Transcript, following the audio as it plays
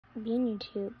being on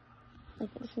YouTube,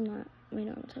 like, this is not my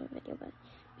normal type of video, but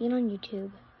being on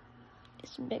YouTube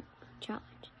is a big challenge.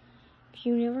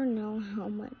 You never know how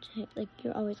much, like,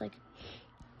 you're always like,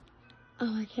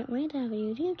 oh, I can't wait to have a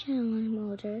YouTube channel when I'm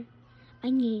older. I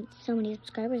need so many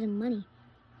subscribers and money.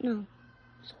 No,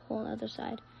 it's a whole other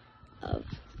side of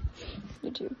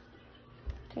YouTube.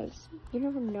 Because you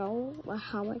never know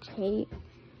how much hate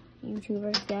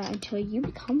YouTubers get until you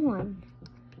become one.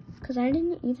 Because I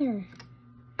didn't either.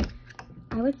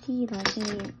 I would see like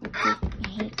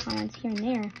hate comments here and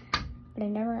there, but I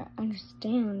never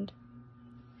understand,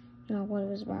 what it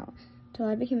was about. Till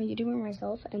I became a YouTuber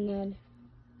myself, and then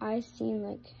I seen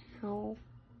like how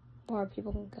far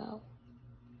people can go.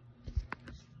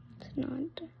 It's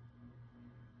not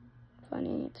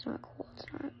funny. It's not cool. It's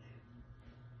not.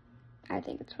 I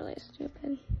think it's really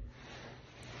stupid.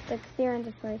 Like Theron's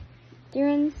is like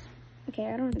Theron's. Okay,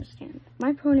 I don't understand.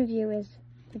 My point of view is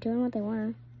they're doing what they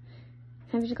want.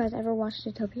 Have you guys ever watched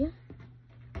Zootopia?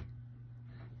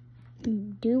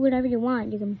 Do whatever you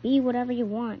want. You can be whatever you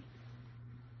want.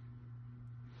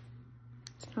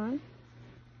 It's not.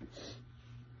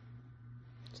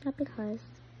 It's not because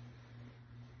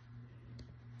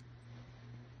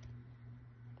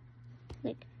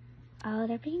like, oh,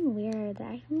 they're being weird.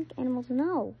 I think animals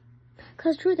know.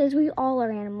 Because the truth is, we all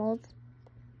are animals.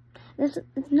 It's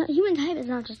not, human type is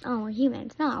not just, oh, we're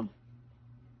humans. No.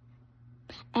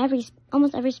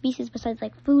 Almost every species besides,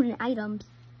 like, food and items.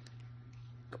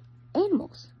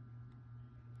 Animals.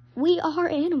 We are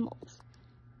animals.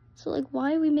 So, like,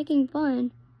 why are we making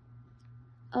fun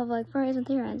of, like, furries and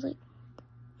therons? Like,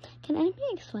 can anybody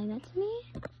explain that to me?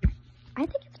 I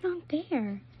think it's not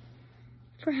fair.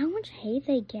 For how much hate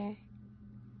they get.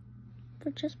 For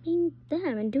just being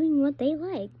them and doing what they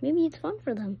like. Maybe it's fun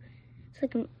for them. It's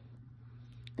like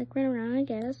run around, I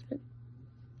guess, but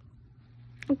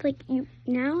it's like you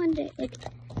now and like,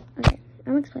 okay,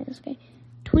 I'm gonna explain this. Okay,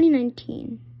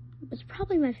 2019 was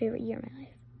probably my favorite year of my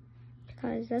life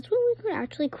because that's when we could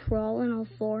actually crawl on all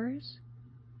fours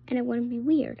and it wouldn't be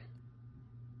weird.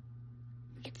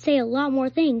 We could say a lot more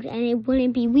things and it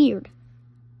wouldn't be weird.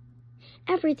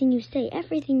 Everything you say,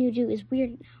 everything you do is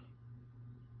weird now.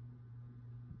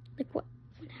 Like, what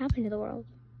happened to the world?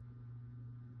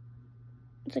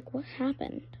 It's like, what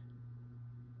happened?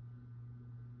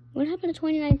 What happened to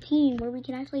 2019 where we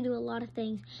could actually do a lot of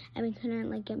things and we couldn't,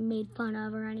 like, get made fun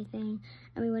of or anything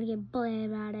and we wouldn't get bullied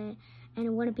about it and it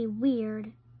wouldn't be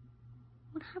weird?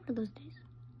 What happened to those days?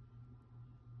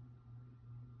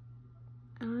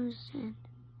 I don't understand.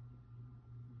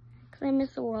 Because I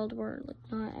miss the world where,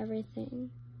 like, not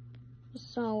everything was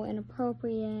so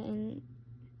inappropriate and,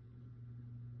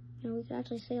 we could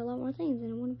actually say a lot more things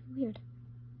and it wouldn't be weird.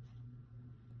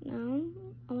 Now,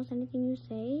 almost anything you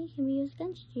say can be used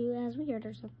against you as weird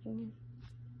or something.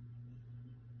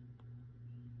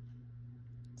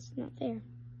 It's not fair.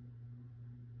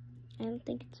 I don't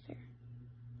think it's fair.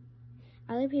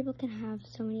 Other people can have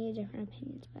so many different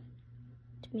opinions, but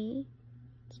to me,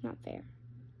 it's not fair.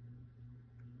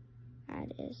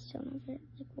 That is still not fair.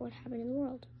 Like, what happened in the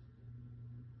world?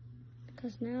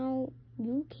 Because now,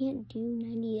 you can't do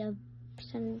 90% of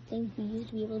the things we used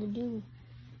to be able to do.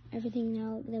 Everything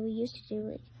now that we used to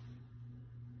do, like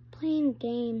playing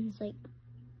games, like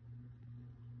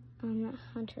not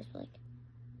hunters, but like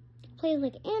play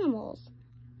like animals.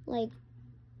 Like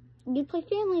you'd play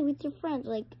family with your friends,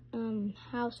 like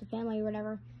house or family or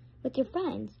whatever, with your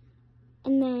friends.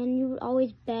 And then you would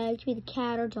always beg to be the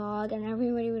cat or dog, and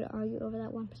everybody would argue over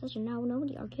that one position. Now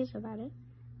nobody argues about it.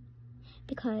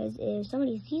 Because if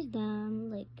somebody sees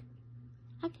them, like,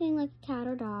 acting like a cat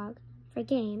or dog for a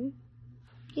game,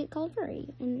 you get called furry.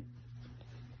 And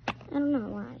I don't know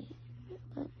why.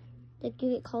 But, like,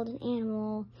 you get called an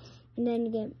animal, and then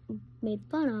you get made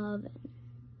fun of.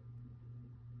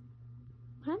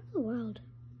 What happened to the world?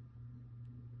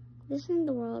 This isn't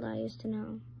the world I used to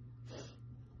know.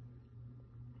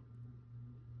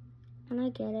 And I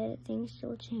get it, things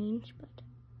still change, but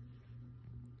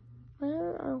why do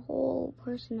our whole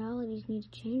personalities need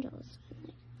to change all of a sudden?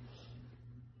 Like,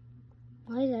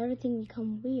 why does everything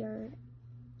become weird?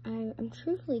 I'm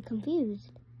truthfully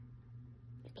confused.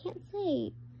 You can't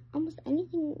say almost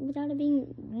anything without it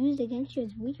being used against you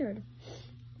is weird.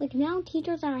 Like, now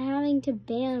teachers are having to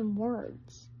ban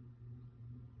words.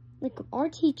 Like, our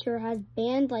teacher has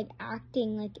banned, like,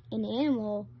 acting like an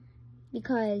animal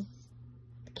because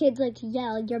kids like to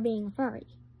yell, you're being a furry.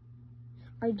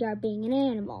 Or you're being an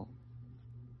animal.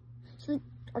 So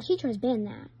our teacher has banned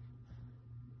that.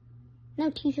 Now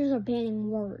teachers are banning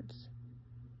words.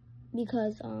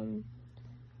 Because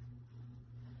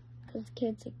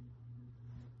kids, like,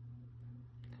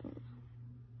 I don't know.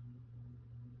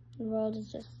 The world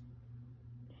is just,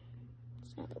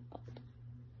 it's not the world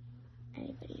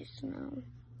anybody used to know.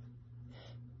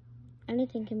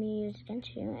 Anything can be used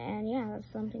against you, and yeah,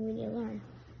 that's something we need to learn.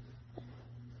 But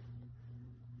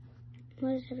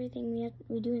why does everything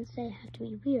we do and say have to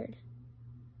be weird?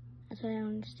 That's what I don't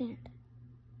understand.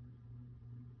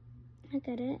 I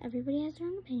get it, everybody has their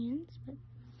own opinions, but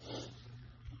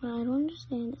what I don't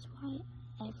understand is why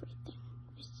everything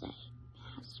we say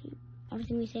has to be,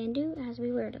 everything we say and do has to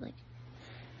be weird, like,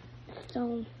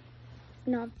 so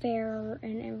not fair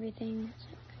and everything. It's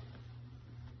like,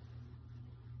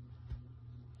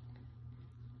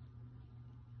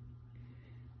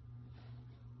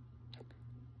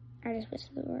 I just wish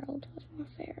the world was more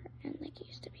fair and like it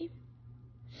used to be.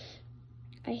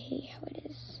 I hate how it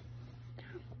is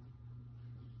now.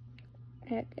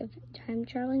 Heck, if time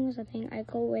traveling was a thing, I'd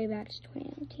go way back to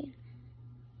 2019.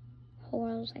 The whole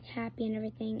world was like happy and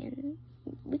everything, and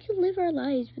we could live our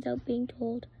lives without being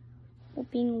told or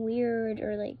being weird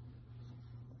or like.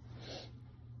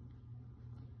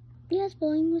 Yes,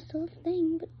 bullying was still a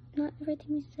thing, but not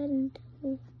everything we said and did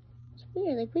was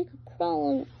weird. Like, we could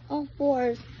crawl on all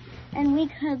fours, and we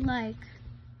could, like,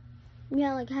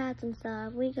 yeah, like hats and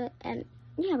stuff. We could, and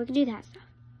yeah, we could do that stuff.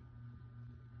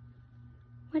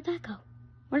 Where'd that go?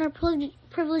 Where'd our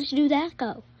privilege to do that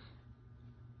go?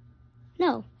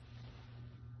 No.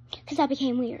 Because that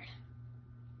became weird.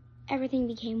 Everything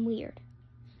became weird.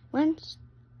 Once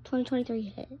 2023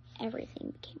 hit,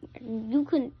 everything became weird. You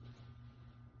couldn't.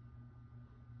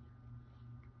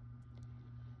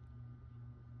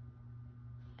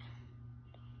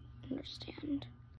 Understand.